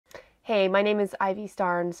Hey, my name is Ivy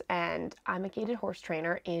Starnes, and I'm a gaited horse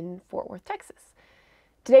trainer in Fort Worth, Texas.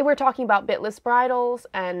 Today we're talking about bitless bridles,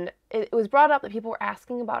 and it was brought up that people were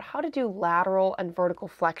asking about how to do lateral and vertical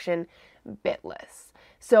flexion bitless.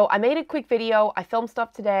 So I made a quick video. I filmed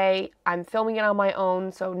stuff today. I'm filming it on my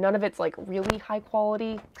own, so none of it's like really high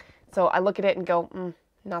quality. So I look at it and go,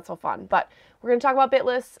 not so fun. But we're going to talk about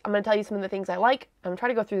bitless. I'm going to tell you some of the things I like. I'm going to try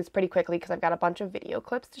to go through this pretty quickly because I've got a bunch of video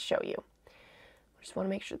clips to show you. Just want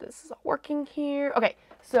to make sure this is all working here. Okay,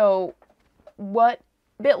 so what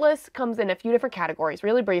bitless comes in a few different categories.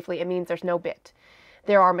 Really briefly, it means there's no bit.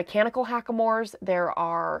 There are mechanical hackamores, there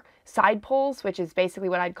are side pulls, which is basically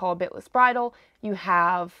what I'd call a bitless bridle. You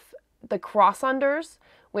have the cross-unders,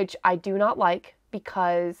 which I do not like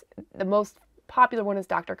because the most popular one is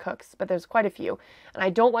Dr. Cook's, but there's quite a few. And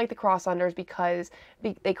I don't like the cross-unders because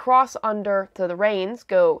they cross under, so the reins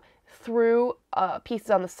go through pieces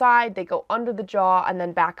on the side, they go under the jaw and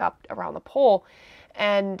then back up around the pole,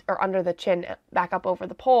 or under the chin, back up over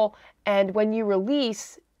the pole. And when you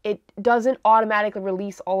release, it doesn't automatically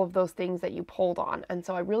release all of those things that you pulled on. And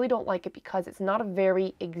so I really don't like it because it's not a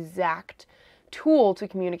very exact tool to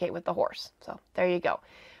communicate with the horse. So there you go.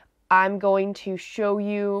 I'm going to show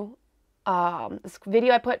you this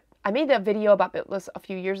video I made that video about bitless a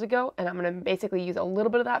few years ago, and I'm going to basically use a little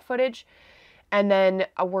bit of that footage. And then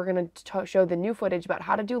we're going to show the new footage about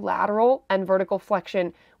how to do lateral and vertical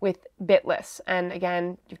flexion with bitless. And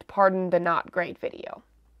again, you have to pardon the not great video.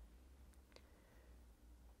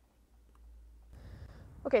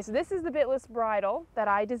 Okay, so this is the bitless bridle that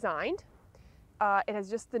I designed. It has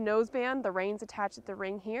just the noseband, the reins attached at the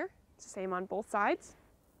ring here. It's the same on both sides.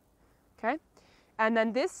 Okay, and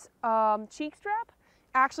then this cheek strap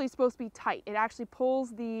actually is supposed to be tight. It actually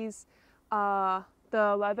pulls these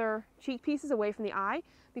the leather cheek pieces away from the eye,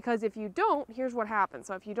 because if you don't, here's what happens.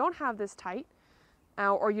 So if you don't have this tight,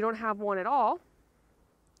 or you don't have one at all,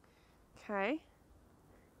 okay,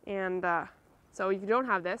 and so if you don't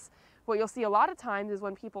have this, what you'll see a lot of times is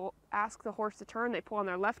when people ask the horse to turn, they pull on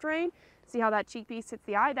their left rein. See how that cheek piece hits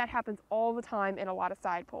the eye? That happens all the time in a lot of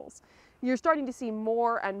side pulls. You're starting to see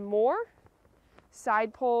more and more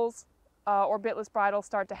side pulls or bitless bridles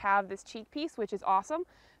start to have this cheek piece, which is awesome.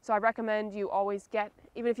 So I recommend you always get,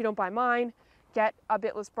 even if you don't buy mine, get a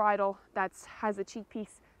bitless bridle that has a cheek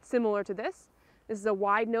piece similar to this. This is a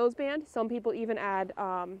wide noseband. Some people even add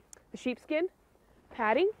the sheepskin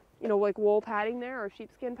padding, you know, like wool padding there, or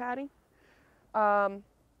sheepskin padding.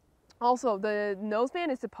 Also, the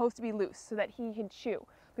noseband is supposed to be loose so that he can chew.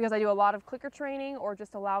 Because I do a lot of clicker training or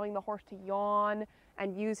just allowing the horse to yawn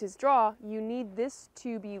and use his jaw, you need this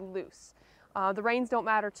to be loose. The reins don't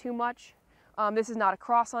matter too much. This is not a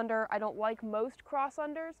cross-under. I don't like most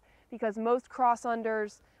cross-unders because most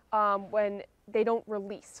cross-unders, when they don't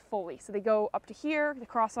release fully. So they go up to here, the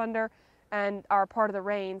cross-under, and are part of the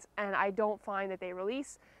reins, and I don't find that they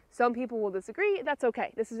release. Some people will disagree. That's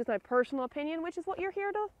okay. This is just my personal opinion, which is what you're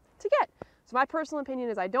here to get. So my personal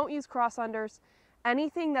opinion is I don't use cross-unders.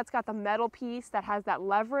 Anything that's got the metal piece that has that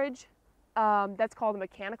leverage, that's called a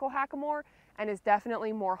mechanical hackamore and is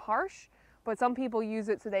definitely more harsh. But some people use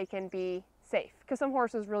it so they can be safe, because some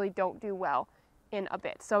horses really don't do well in a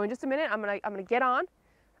bit. So in just a minute, I'm gonna get on,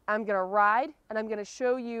 I'm gonna ride, and I'm gonna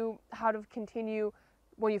show you how to continue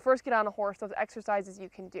when you first get on a horse, those exercises you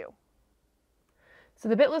can do. So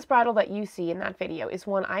the bitless bridle that you see in that video is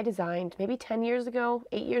one I designed maybe 10 years ago,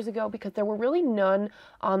 8 years ago, because there were really none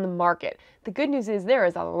on the market. The good news is there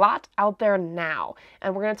is a lot out there now,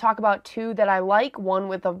 and we're going to talk about two that I like, one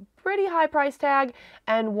with a pretty high price tag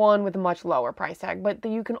and one with a much lower price tag. But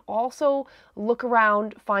you can also look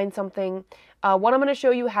around, find something. What I'm going to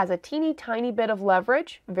show you has a teeny tiny bit of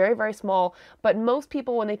leverage, very, very small, but most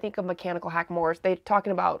people, when they think of mechanical hackamores, they're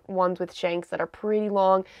talking about ones with shanks that are pretty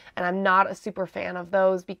long, and I'm not a super fan of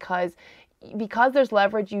those because there's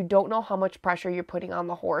leverage, you don't know how much pressure you're putting on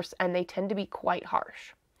the horse, and they tend to be quite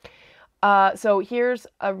harsh. So here's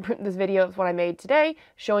this video is what I made today,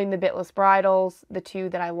 showing the bitless bridles, the two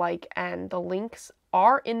that I like, and the links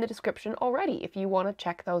are in the description already if you want to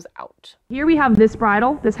check those out. Here we have this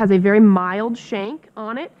bridle. This has a very mild shank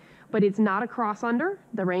on it, but it's not a cross-under.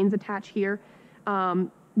 The reins attach here.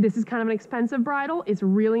 This is kind of an expensive bridle. It's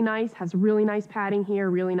really nice, has really nice padding here,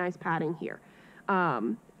 really nice padding here.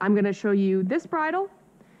 I'm going to show you this bridle,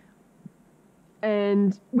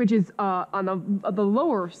 and which is on the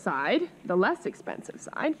lower side, the less expensive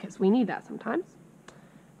side, because we need that sometimes.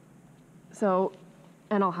 So,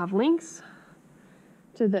 and I'll have links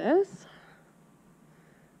to this.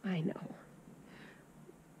 I know.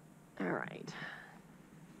 All right.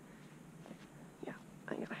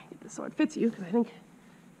 so it fits you, because I think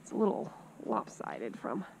it's a little lopsided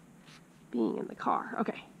from being in the car.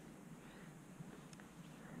 Okay.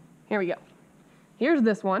 Here we go. Here's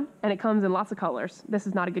this one, and it comes in lots of colors. This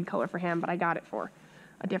is not a good color for him, but I got it for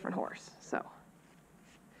a different horse. So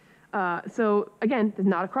again, there's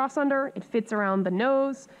not a cross under. It fits around the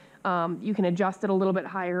nose. You can adjust it a little bit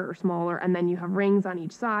higher or smaller, and then you have rings on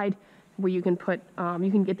each side where you can put,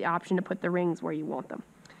 you can get the option to put the rings where you want them.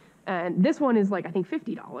 And this one is like, I think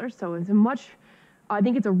 $50, so it's I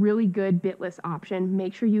think it's a really good bitless option.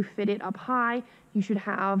 Make sure you fit it up high. You should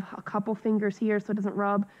have a couple fingers here so it doesn't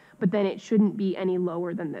rub, but then it shouldn't be any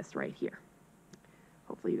lower than this right here.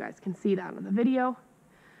 Hopefully you guys can see that on the video.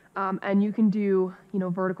 And you can do, you know,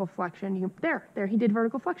 vertical flexion. You can, there, he did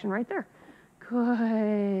vertical flexion right there.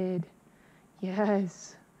 Good.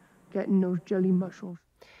 Yes. Getting those jelly muscles.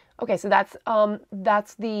 Okay, so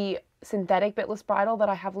that's the synthetic bitless bridle that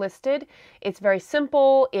I have listed. It's very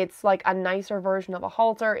simple. It's like a nicer version of a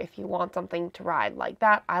halter if you want something to ride like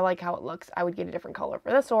that. I like how it looks. I would get a different color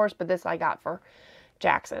for this horse, but this I got for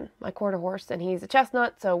Jackson, my quarter horse, and he's a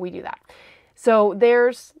chestnut, so we do that. So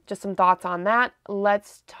there's just some thoughts on that.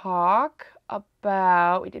 Let's talk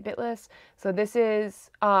about, we did bitless. So this is,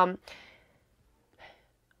 I'm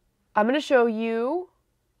going to show you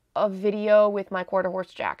a video with my quarter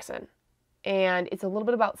horse Jackson, and it's a little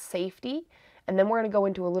bit about safety, and then we're going to go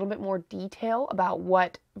into a little bit more detail about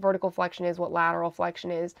what vertical flexion is, what lateral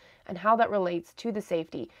flexion is, and how that relates to the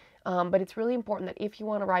safety. But it's really important that if you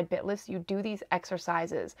want to ride bitless, you do these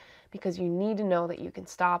exercises because you need to know that you can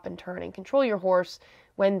stop and turn and control your horse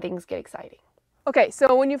when things get exciting. Okay,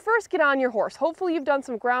 so when you first get on your horse, hopefully you've done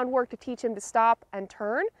some groundwork to teach him to stop and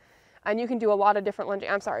turn, and you can do a lot of different lunging.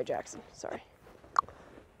 I'm sorry, Jackson, sorry.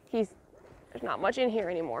 There's not much in here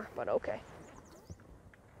anymore, but okay.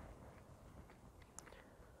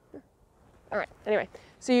 All right, anyway,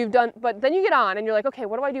 so you've done, but then you get on and you're like, okay,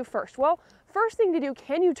 what do I do first? Well, first thing to do,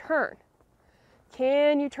 can you turn?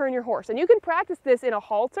 Can you turn your horse? And you can practice this in a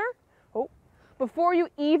halter before you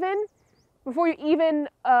even get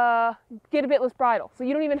a bitless bridle. So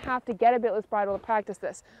you don't even have to get a bitless bridle to practice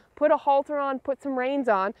this. Put a halter on, put some reins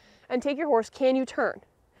on, and take your horse. Can you turn?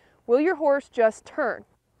 Will your horse just turn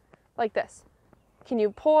like this? Can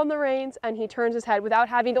you pull on the reins and he turns his head without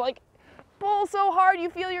having to like pull so hard you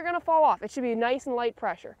feel you're gonna fall off? It should be nice and light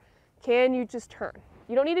pressure. Can you just turn?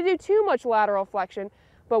 You don't need to do too much lateral flexion,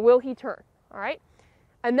 but will he turn? All right.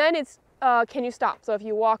 And then it's, can you stop? So if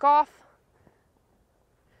you walk off,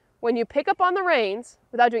 when you pick up on the reins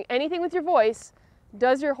without doing anything with your voice,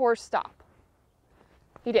 does your horse stop?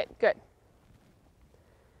 He did, good.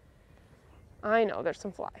 I know, there's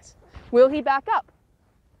some flies. Will he back up?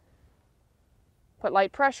 Put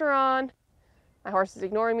light pressure on. My horse is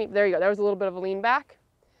ignoring me. There you go, there was a little bit of a lean back.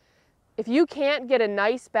 If you can't get a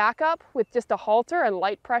nice backup with just a halter and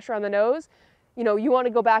light pressure on the nose, you know, you want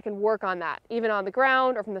to go back and work on that, even on the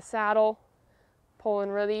ground or from the saddle. Pull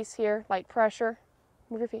and release here, light pressure.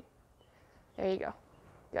 Move your feet. There you go.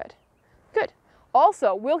 Good. Good.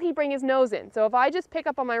 Also, will he bring his nose in? So if I just pick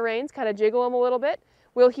up on my reins, kind of jiggle him a little bit,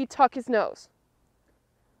 will he tuck his nose?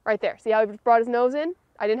 Right there. See how he brought his nose in?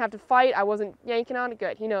 I didn't have to fight. I wasn't yanking on it.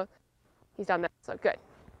 Good. He knows he's done that. So good.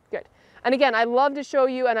 Good. And again, I love to show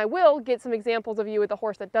you, and I will get some examples of you with a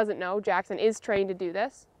horse that doesn't know. Jackson is trained to do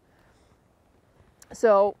this.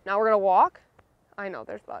 So now we're going to walk. I know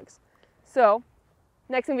there's bugs. So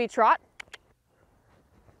next going to be trot.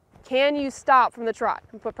 Can you stop from the trot?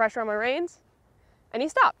 And put pressure on my reins. And he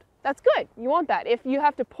stopped. That's good. You want that. If you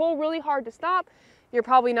have to pull really hard to stop, you're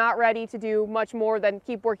probably not ready to do much more than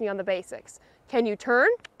keep working on the basics. Can you turn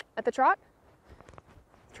at the trot?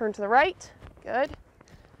 Turn to the right. Good.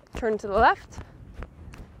 Turn to the left.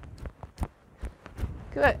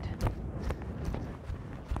 Good.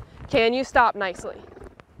 Can you stop nicely?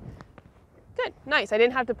 Good, nice. I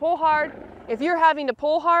didn't have to pull hard. If you're having to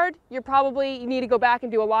pull hard, you need to go back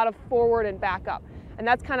and do a lot of forward and back up. And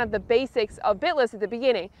that's kind of the basics of bitless at the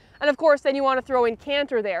beginning. And of course, then you want to throw in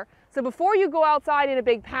canter there. So before you go outside in a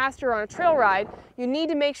big pasture on a trail ride, you need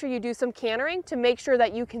to make sure you do some cantering to make sure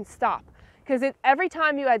that you can stop. Because every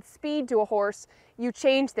time you add speed to a horse, you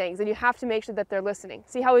change things and you have to make sure that they're listening.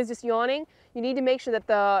 See how he's just yawning? You need to make sure that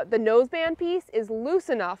the noseband piece is loose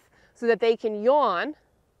enough so that they can yawn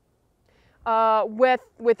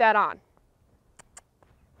with that on.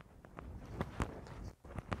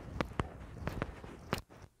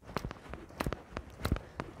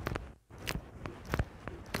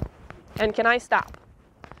 And can I stop?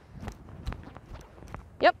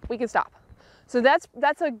 Yep, we can stop. So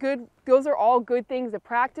those are all good things to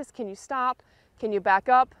practice. Can you stop? Can you back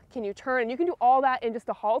up? Can you turn? And you can do all that in just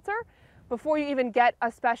a halter before you even get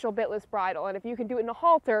a special bitless bridle. And if you can do it in a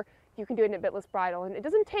halter, you can do it in a bitless bridle. And it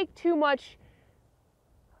doesn't take too much,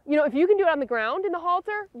 you know, if you can do it on the ground in the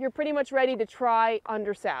halter, you're pretty much ready to try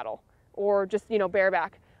under saddle or just, you know,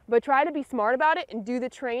 bareback. But try to be smart about it and do the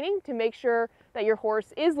training to make sure that your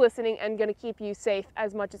horse is listening and going to keep you safe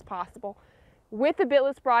as much as possible. With the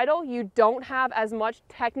bitless bridle, you don't have as much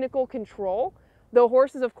technical control. The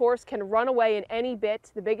horses, of course, can run away in any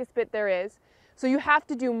bit, the biggest bit there is. So you have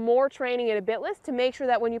to do more training in a bitless to make sure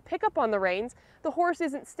that when you pick up on the reins, the horse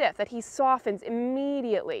isn't stiff, that he softens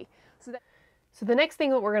immediately. So the next thing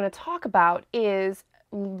that we're going to talk about is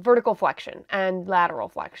vertical flexion and lateral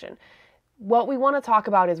flexion. What we want to talk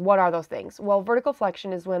about is, what are those things? Well, vertical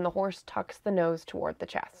flexion is when the horse tucks the nose toward the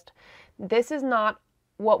chest. This is not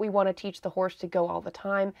what we want to teach the horse to go all the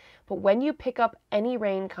time, but when you pick up any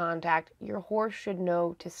rein contact, your horse should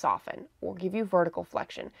know to soften or give you vertical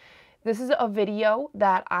flexion. This is a video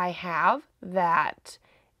that I have that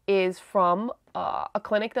is from a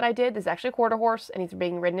clinic that I did. This is actually a quarter horse, and he's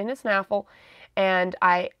being ridden in his snaffle. And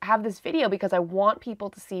I have this video because I want people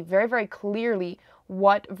to see very, very clearly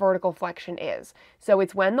what vertical flexion is. So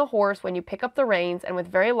it's when the horse, when you pick up the reins and with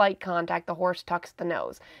very light contact, the horse tucks the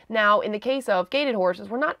nose. Now, in the case of gaited horses,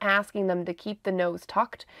 we're not asking them to keep the nose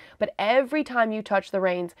tucked, but every time you touch the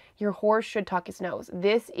reins, your horse should tuck his nose.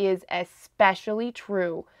 This is especially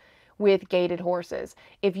true with gaited horses.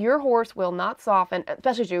 If your horse will not soften,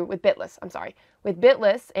 especially true with bitless, with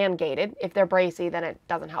bitless and gaited, if they're bracy, then it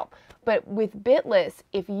doesn't help. But with bitless,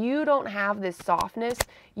 if you don't have this softness,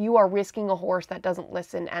 you are risking a horse that doesn't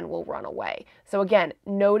listen and will run away. So again,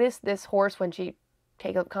 notice this horse when she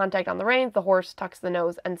takes up contact on the reins, the horse tucks the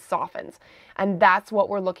nose and softens. And that's what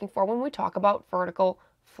we're looking for when we talk about vertical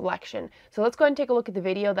flexion. So let's go ahead and take a look at the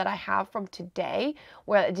video that I have from today,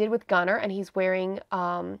 where I did with Gunner, and he's wearing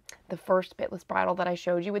the first bitless bridle that I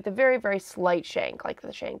showed you with the very, very slight shank. Like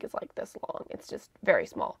the shank is like this long. It's just very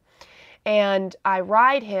small. And I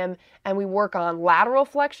ride him and we work on lateral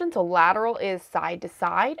flexion. So lateral is side to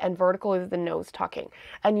side and vertical is the nose tucking.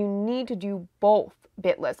 And you need to do both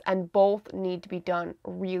bitless, and both need to be done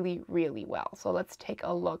really, really well. So let's take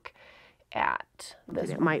a look at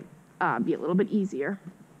this. It might be a little bit easier.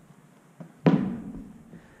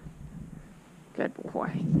 Good boy.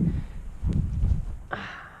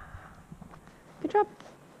 Good job.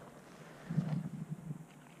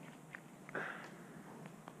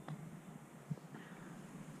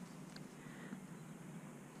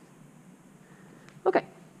 Okay.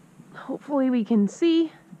 Hopefully we can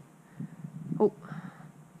see. Oh.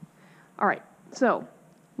 All right. So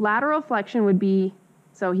lateral flexion would be,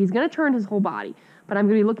 so he's going to turn his whole body, but I'm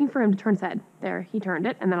going to be looking for him to turn his head. There, he turned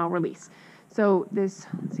it, and then I'll release. So this,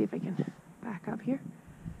 let's see if I can back up here.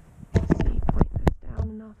 Let's see, point this down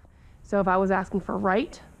enough. So if I was asking for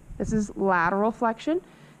right, this is lateral flexion.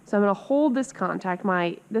 So I'm going to hold this contact.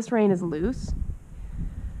 This rein is loose.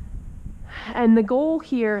 And the goal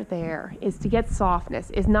here, is to get softness,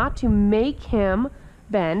 is not to make him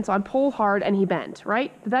bend. So I'd pull hard and he bent,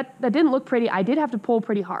 right? But that didn't look pretty. I did have to pull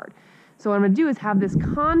pretty hard. So what I'm going to do is have this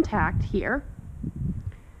contact here,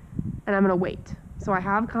 and I'm going to wait. So I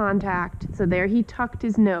have contact. So there he tucked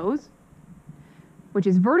his nose, which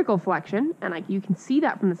is vertical flexion, and you can see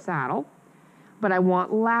that from the saddle, but I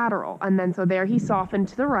want lateral. And then so there he softened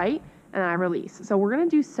to the right, and I release. So we're going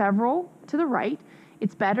to do several to the right.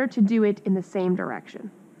 It's better to do it in the same direction.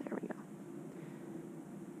 There we go.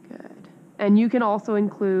 Good. And you can also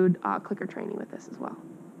include clicker training with this as well.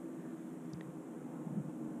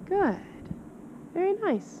 Good. Very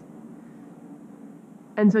nice.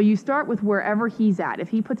 And so you start with wherever he's at. If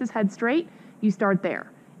he puts his head straight, you start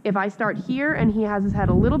there. If I start here and he has his head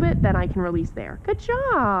a little bit, then I can release there. Good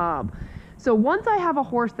job. So once I have a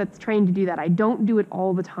horse that's trained to do that, I don't do it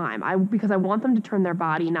all the time because I want them to turn their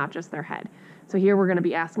body, not just their head. So here we're going to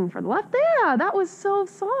be asking for the left. Yeah, that was so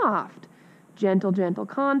soft. Gentle, gentle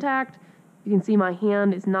contact. You can see my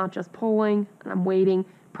hand is not just pulling, and I'm waiting.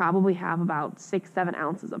 Probably have about 6-7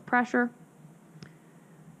 ounces of pressure.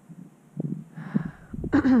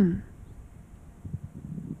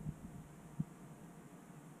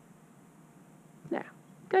 Yeah,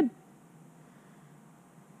 good.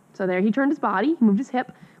 So there he turned his body, he moved his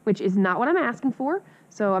hip, which is not what I'm asking for.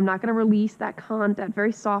 So I'm not going to release that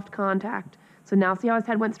very soft contact. So now see how his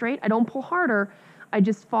head went straight? I don't pull harder. I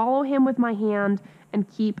just follow him with my hand and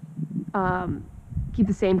keep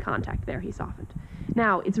the same contact there. He softened.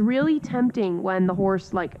 Now it's really tempting when the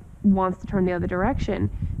horse wants to turn the other direction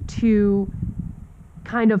to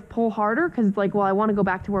kind of pull harder, because it's like, well, I want to go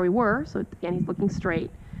back to where we were. So again, he's looking straight,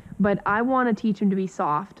 but I want to teach him to be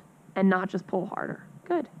soft and not just pull harder.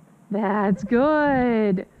 Good. That's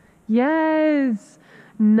good. Yes.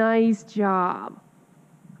 Nice job.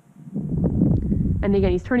 And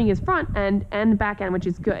again, he's turning his front end and back end, which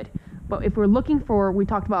is good. But if we're looking for, we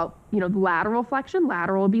talked about, the lateral flexion.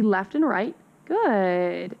 Lateral will be left and right.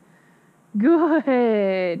 Good.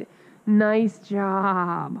 Good. Nice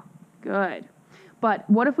job. Good. But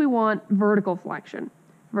what if we want vertical flexion?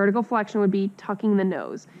 Vertical flexion would be tucking the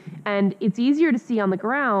nose. And it's easier to see on the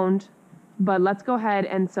ground, but let's go ahead.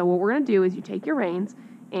 And so what we're going to do is you take your reins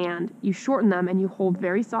and you shorten them and you hold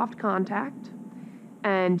very soft contact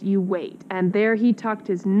and you wait. And there he tucked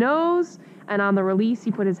his nose, and on the release,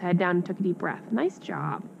 he put his head down and took a deep breath. Nice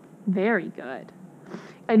job. Very good.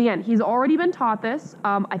 And again, he's already been taught this.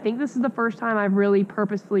 I think this is the first time I've really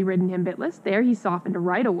purposefully ridden him bitless. There, he softened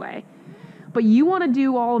right away. But you want to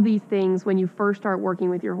do all of these things when you first start working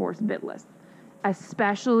with your horse bitless,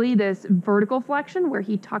 especially this vertical flexion where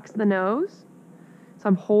he tucks the nose. So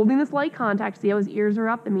I'm holding this light contact. See how his ears are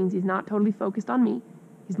up? That means he's not totally focused on me.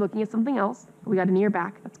 He's looking at something else. We got an ear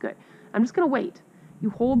back. That's good. I'm just going to wait. You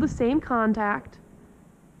hold the same contact.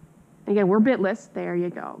 Again, we're bitless. There you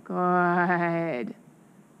go. Good.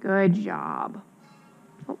 Good job.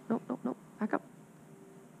 Oh, no. Back up.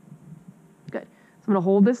 Good. So I'm going to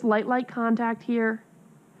hold this light contact here.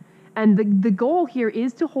 And the goal here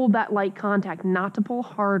is to hold that light contact, not to pull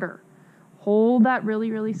harder. Hold that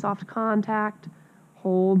really, really soft contact.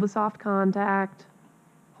 Hold the soft contact.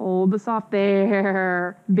 Hold the soft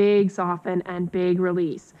there. Big soften and big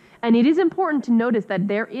release. And it is important to notice that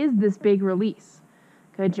there is this big release.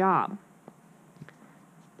 Good job.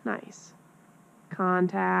 Nice.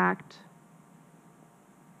 Contact.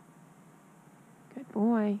 Good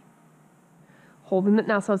boy. Holding it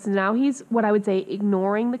now. So now he's, what I would say,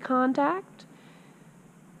 ignoring the contact.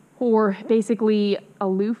 Or basically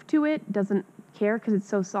aloof to it. Doesn't care because it's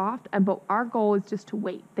so soft. But our goal is just to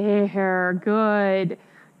wait. There. Good.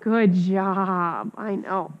 Good job. I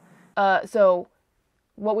know. So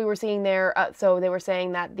what we were seeing there, so they were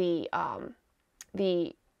saying that the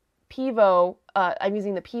pivot, I'm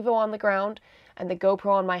using the pivot on the ground and the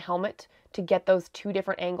GoPro on my helmet to get those two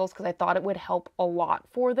different angles because I thought it would help a lot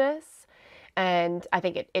for this. And I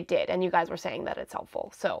think it did. And you guys were saying that it's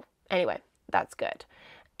helpful. So anyway, that's good.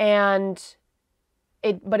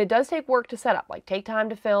 But it does take work to set up, like take time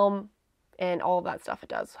to film and all of that stuff. It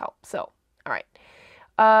does help. So, all right.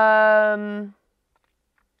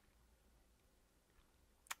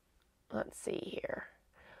 Let's see here.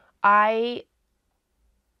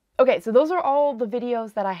 Okay, so those are all the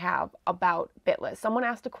videos that I have about bitless. Someone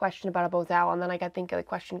asked a question about a Bozal, and then I think the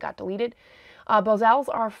question got deleted. Bozals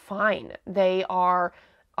are fine. They are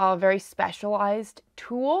a very specialized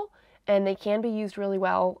tool, and they can be used really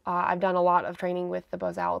well. I've done a lot of training with the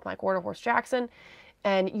Bozal with my quarter horse Jackson,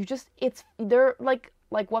 and they're like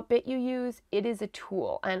what bit you use, it is a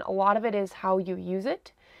tool, and a lot of it is how you use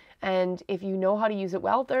it. And if you know how to use it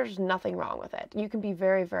well, there's nothing wrong with it. You can be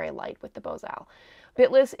very, very light with the Bozal.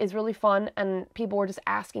 Bitless is really fun, and people were just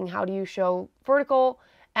asking, how do you show vertical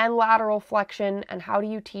and lateral flexion, and how do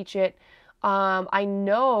you teach it? I don't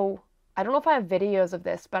know if I have videos of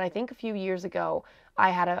this, but I think a few years ago, I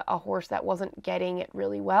had a horse that wasn't getting it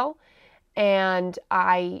really well. And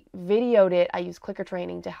I videoed it. I used clicker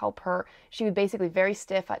training to help her. She was basically very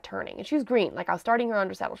stiff at turning. And she was green. Like I was starting her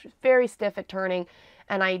under saddle. She was very stiff at turning.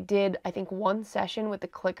 And I did, I think, one session with the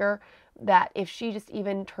clicker that if she just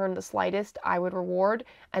even turned the slightest, I would reward.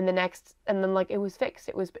 And then like it was fixed.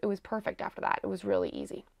 It was perfect after that. It was really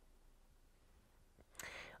easy.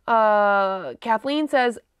 Kathleen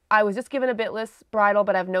says, I was just given a bitless bridle,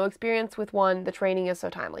 but I have no experience with one. The training is so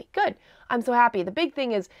timely. Good. I'm so happy. The big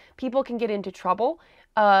thing is people can get into trouble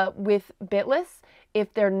with bitless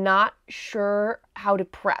if they're not sure how to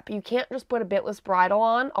prep. You can't just put a bitless bridle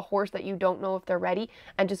on a horse that you don't know if they're ready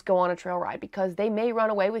and just go on a trail ride because they may run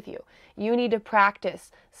away with you. You need to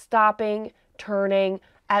practice stopping, turning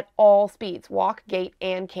at all speeds, walk, gait,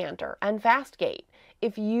 and canter, and fast gait.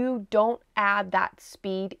 If you don't add that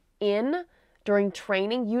speed in during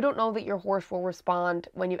training, you don't know that your horse will respond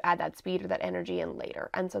when you add that speed or that energy in later.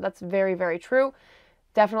 And so that's very, very true.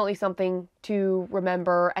 Definitely something to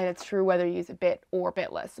remember, and it's true whether you use a bit or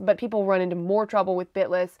bitless. But people run into more trouble with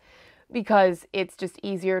bitless because it's just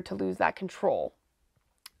easier to lose that control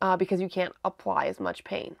because you can't apply as much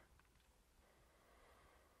pain.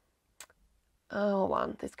 Oh, hold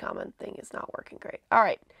on, this comment thing is not working great. All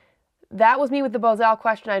right. That was me with the Bozal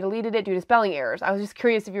question. I deleted it due to spelling errors. I was just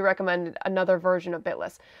curious if you recommended another version of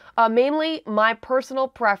bitless. Mainly, my personal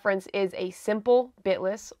preference is a simple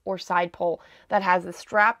bitless or side pull that has the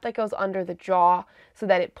strap that goes under the jaw so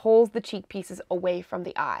that it pulls the cheek pieces away from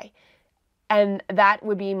the eye. And that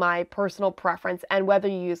would be my personal preference. And whether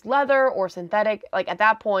you use leather or synthetic, like at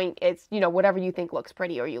that point, it's, you know, whatever you think looks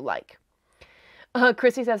pretty or you like.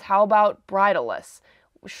 Chrissy says, how about bridleless?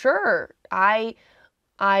 Sure. I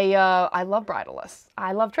love bridleless.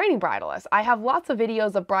 I love training bridleless. I have lots of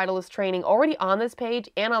videos of bridleless training already on this page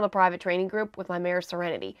and on the private training group with my mare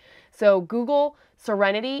Serenity. So Google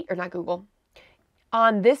Serenity, or not Google,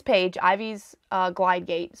 on this page, Ivy's Glide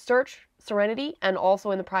Gate, search Serenity, and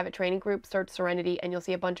also in the private training group, search Serenity, and you'll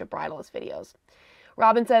see a bunch of bridleless videos.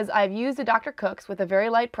 Robin says, I've used a Dr. Cook's with a very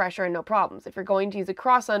light pressure and no problems. If you're going to use a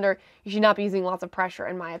cross under, you should not be using lots of pressure,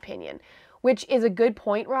 in my opinion. Which is a good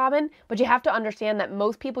point, Robin, but you have to understand that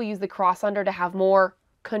most people use the cross under to have more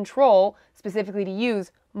control, specifically to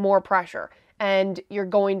use more pressure. And you're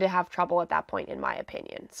going to have trouble at that point, in my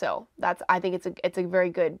opinion. So I think it's a very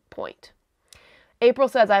good point. April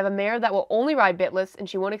says, I have a mare that will only ride bitless and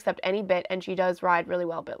she won't accept any bit, and she does ride really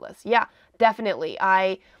well bitless. Yeah, definitely.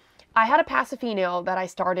 I had a Pasifino that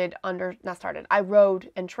I rode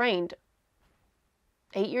and trained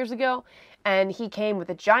 8 years ago, and he came with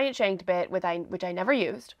a giant shanked bit, which I never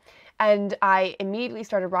used, and I immediately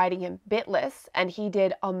started riding him bitless, and he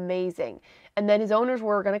did amazing. And then his owners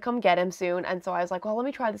were going to come get him soon, and so I was like, well, let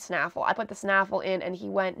me try the snaffle. I put the snaffle in, and he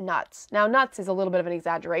went nuts. Now, nuts is a little bit of an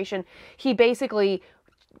exaggeration. He basically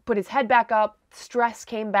put his head back up, stress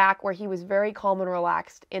came back, where he was very calm and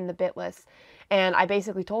relaxed in the bitless. And I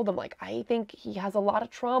basically told them, like, I think he has a lot of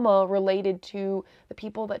trauma related to the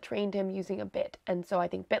people that trained him using a bit. And so I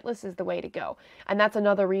think bitless is the way to go. And that's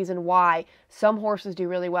another reason why some horses do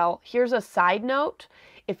really well. Here's a side note.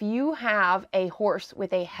 If you have a horse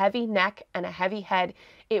with a heavy neck and a heavy head,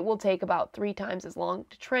 it will take about 3 times as long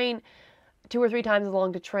to train, 2 or 3 times as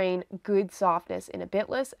long to train good softness in a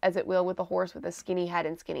bitless as it will with a horse with a skinny head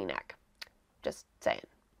and skinny neck. Just saying.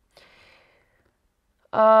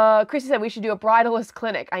 Chrissy said we should do a bridleless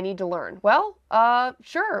clinic. I need to learn. Well,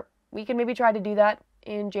 sure. We can maybe try to do that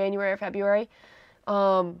in January or February.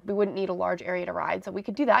 We wouldn't need a large area to ride, so we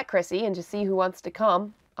could do that, Chrissy, and just see who wants to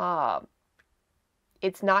come.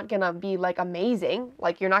 It's not going to be, like, amazing.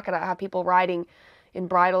 Like, you're not going to have people riding in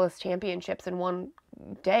bridleless championships in one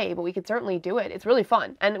day, but we could certainly do it. It's really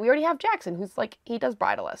fun. And we already have Jackson, who's, like, he does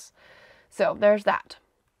bridleless. So, there's that.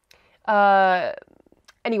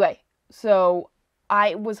 Anyway, so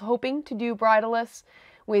I was hoping to do bridleless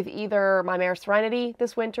with either my mare Serenity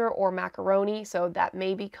this winter or Macaroni, so that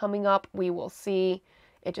may be coming up. We will see.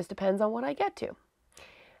 It just depends on what I get to.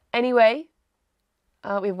 Anyway,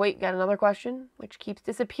 we've got another question, which keeps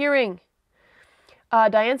disappearing.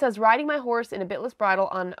 Diane says, riding my horse in a bitless bridle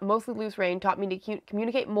on mostly loose rein taught me to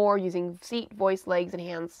communicate more using seat, voice, legs, and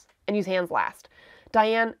hands, and use hands last.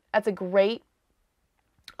 Diane, that's a great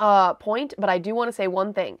point, but I do want to say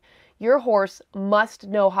one thing. Your horse must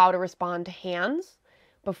know how to respond to hands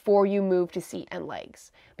before you move to seat and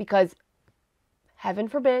legs, because heaven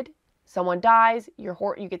forbid someone dies, you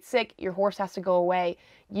get sick, your horse has to go away.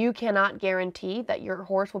 You cannot guarantee that your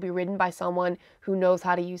horse will be ridden by someone who knows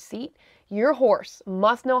how to use seat. Your horse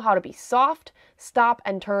must know how to be soft, stop,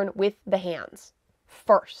 and turn with the hands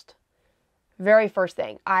first. Very first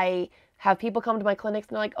thing. I have people come to my clinics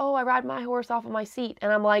and they're like, oh, I ride my horse off of my seat.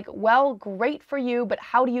 And I'm like, well, great for you, but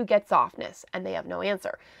how do you get softness? And they have no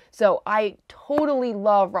answer. So I totally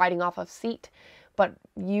love riding off of seat, but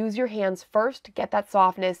use your hands first to get that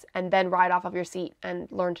softness and then ride off of your seat and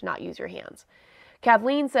learn to not use your hands.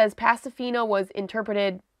 Kathleen says Pasifino was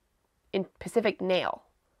interpreted in Pacific Nail.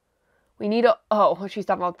 We need she's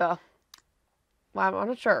talking about well, I'm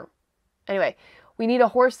not sure. Anyway, we need a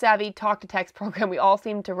horse savvy talk to text program. We all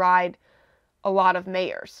seem to ride a lot of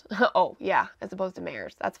mares. Oh, yeah, as opposed to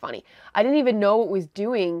mares. That's funny. I didn't even know it was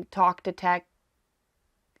doing talk to text.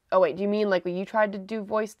 Oh, wait, do you mean like when you tried to do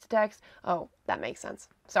voice to text? Oh, that makes sense.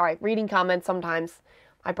 Sorry, reading comments sometimes,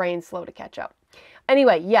 my brain's slow to catch up.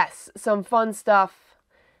 Anyway, yes, some fun stuff.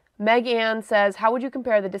 Meg Ann says, how would you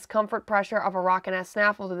compare the discomfort pressure of a Rockiness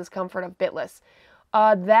snaffle to the discomfort of bitless?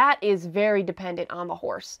 That is very dependent on the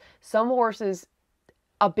horse. Some horses,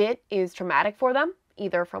 a bit is traumatic for them,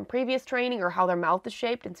 either from previous training or how their mouth is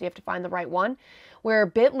shaped, and so you have to find the right one. Where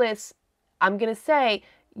bitless, I'm going to say,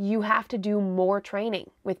 you have to do more training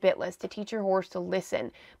with bitless to teach your horse to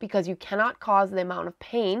listen, because you cannot cause the amount of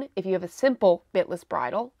pain if you have a simple bitless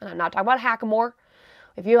bridle, and I'm not talking about hackamore.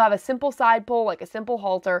 If you have a simple side pull, like a simple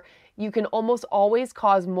halter, you can almost always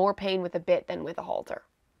cause more pain with a bit than with a halter.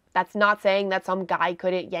 That's not saying that some guy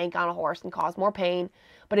couldn't yank on a horse and cause more pain,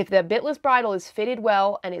 but if the bitless bridle is fitted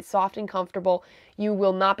well and it's soft and comfortable, you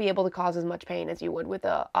will not be able to cause as much pain as you would with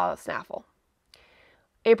a snaffle.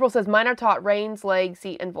 April says, mine are taught reins, legs,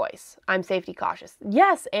 seat, and voice. I'm safety cautious.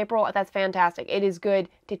 Yes, April, that's fantastic. It is good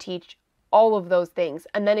to teach all of those things.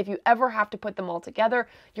 And then if you ever have to put them all together,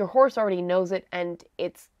 your horse already knows it and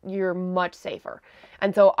you're much safer.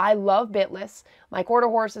 And so I love Bitless. My quarter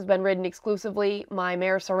horse has been ridden exclusively. My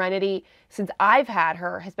mare Serenity, since I've had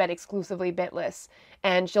her, has been exclusively Bitless,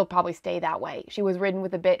 and she'll probably stay that way. She was ridden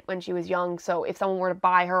with a bit when she was young, so if someone were to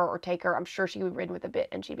buy her or take her, I'm sure she would be ridden with a bit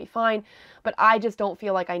and she'd be fine. But I just don't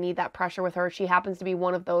feel like I need that pressure with her. She happens to be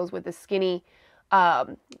one of those with the skinny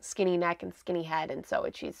neck and skinny head, and so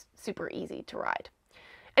she's super easy to ride.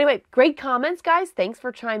 Anyway, great comments, guys. Thanks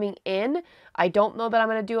for chiming in. I don't know that I'm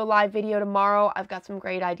going to do a live video tomorrow. I've got some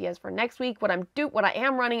great ideas for next week. What I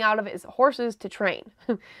am running out of is horses to train.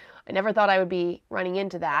 I never thought I would be running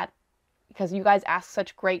into that because you guys ask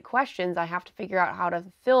such great questions. I have to figure out how to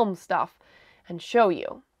film stuff and show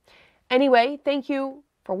you. Anyway, thank you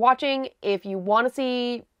for watching. If you want to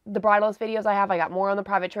see the bridleless videos I got more on the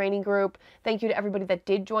private training group. Thank you to everybody that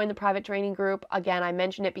did join the private training group. Again, I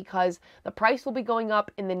mentioned it because the price will be going up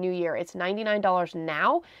in the new year. It's $99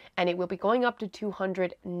 now, and it will be going up to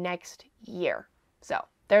 $200 next year. So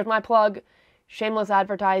there's my plug, shameless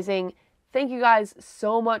advertising. Thank you guys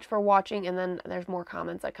so much for watching, and then there's more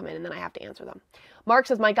comments that come in, and then I have to answer them. Mark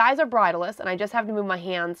says, my guys are bridleless, and I just have to move my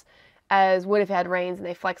hands as would if had reins, and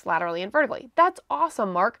they flex laterally and vertically. That's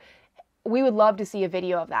awesome, Mark. We would love to see a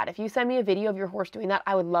video of that. If you send me a video of your horse doing that,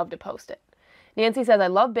 I would love to post it. Nancy says, I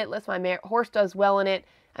love Bitless. My horse does well in it.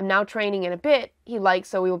 I'm now training in a bit he likes,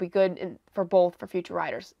 so we will be good for both for future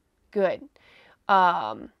riders. Good.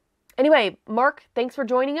 Anyway, Mark, thanks for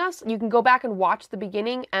joining us. You can go back and watch the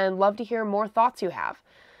beginning and love to hear more thoughts you have.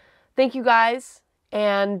 Thank you guys.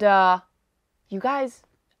 And you guys,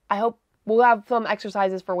 I hope we'll have some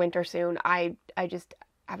exercises for winter soon. I just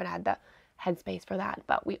haven't had the headspace for that,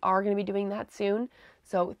 but we are going to be doing that soon.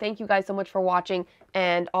 So thank you guys so much for watching,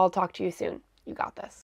 and I'll talk to you soon. You got this.